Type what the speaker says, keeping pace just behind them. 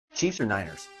Chiefs or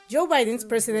Niners? Joe Biden's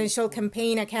presidential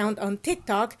campaign account on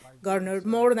TikTok garnered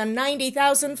more than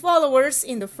 90,000 followers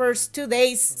in the first 2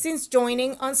 days since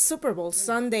joining on Super Bowl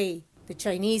Sunday. The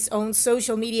Chinese-owned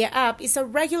social media app is a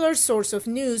regular source of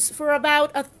news for about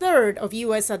a third of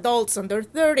U.S. adults under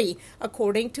 30,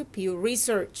 according to Pew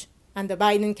Research. And the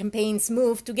Biden campaign's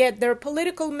move to get their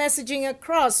political messaging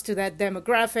across to that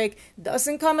demographic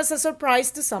doesn't come as a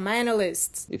surprise to some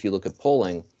analysts. If you look at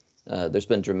polling, there's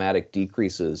been dramatic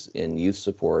decreases in youth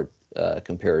support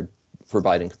for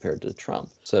Biden compared to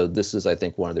Trump. So this is, I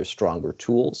think, one of their stronger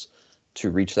tools to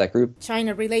reach that group.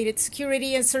 China-related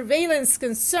security and surveillance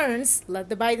concerns led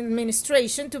the Biden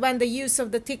administration to ban the use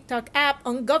of the TikTok app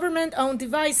on government-owned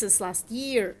devices last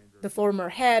year. The former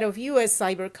head of U.S.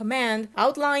 Cyber Command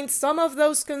outlined some of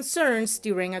those concerns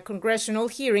during a congressional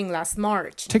hearing last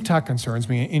March. TikTok concerns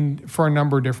me for a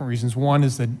number of different reasons. One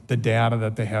is the data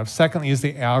that they have. Secondly is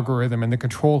the algorithm and the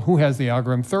control who has the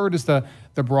algorithm. Third is the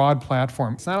broad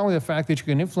platform. It's not only the fact that you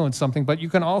can influence something, but you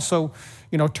can also,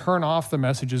 turn off the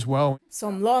message as well.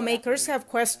 Some lawmakers have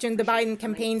questioned the Biden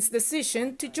campaign's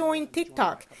decision to join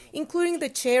TikTok, including the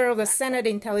chair of the Senate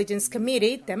Intelligence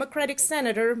Committee, Democratic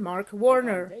Senator Mark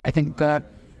Warner. I think that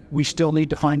we still need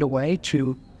to find a way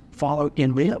to follow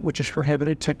India, which is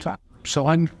prohibited TikTok. So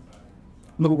I'm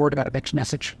a little worried about a mixed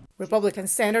message. Republican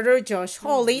Senator Josh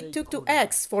Hawley took to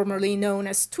X, formerly known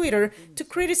as Twitter, to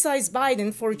criticize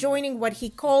Biden for joining what he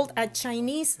called a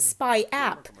Chinese spy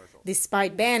app,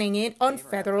 despite banning it on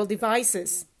federal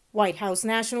devices. White House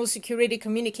National Security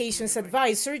Communications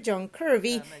Advisor John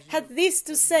Kirby had this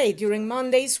to say during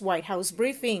Monday's White House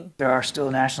briefing. There are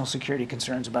still national security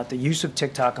concerns about the use of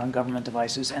TikTok on government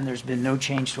devices, and there's been no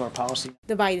change to our policy.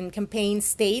 The Biden campaign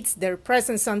states their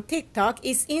presence on TikTok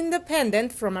is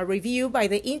independent from a review by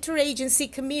the Interagency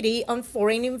Committee on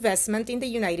Foreign Investment in the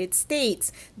United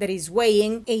States that is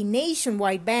weighing a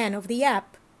nationwide ban of the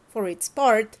app. For its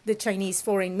part, the Chinese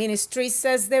Foreign Ministry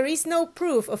says there is no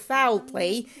proof of foul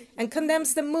play and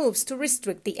condemns the moves to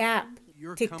restrict the app.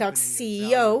 TikTok's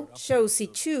CEO, Shou Zi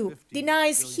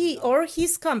denies he or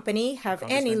his company have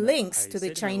any links to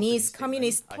the Chinese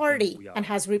Communist Party and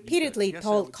has repeatedly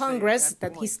told Congress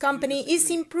that his company is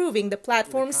improving the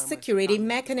platform's security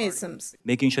mechanisms.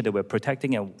 Making sure that we're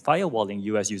protecting and firewalling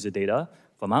U.S. user data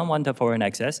from unwanted foreign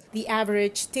access. The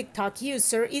average TikTok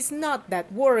user is not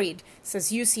that worried,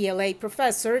 says UCLA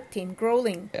professor Tim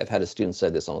Growling. I've had a student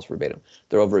say this almost verbatim.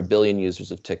 There are over 1 billion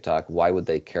users of TikTok. Why would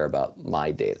they care about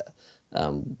my data?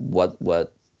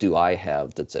 What do I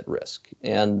have that's at risk?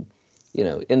 And,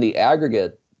 in the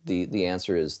aggregate, the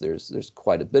answer is there's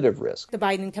quite a bit of risk. The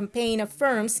Biden campaign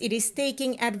affirms it is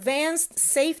taking advanced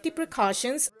safety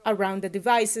precautions around the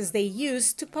devices they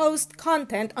use to post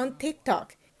content on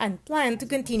TikTok, and plan to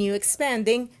continue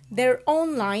expanding their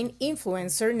online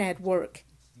influencer network.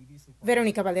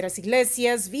 Verónica Valderas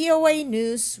Iglesias, VOA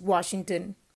News,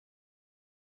 Washington.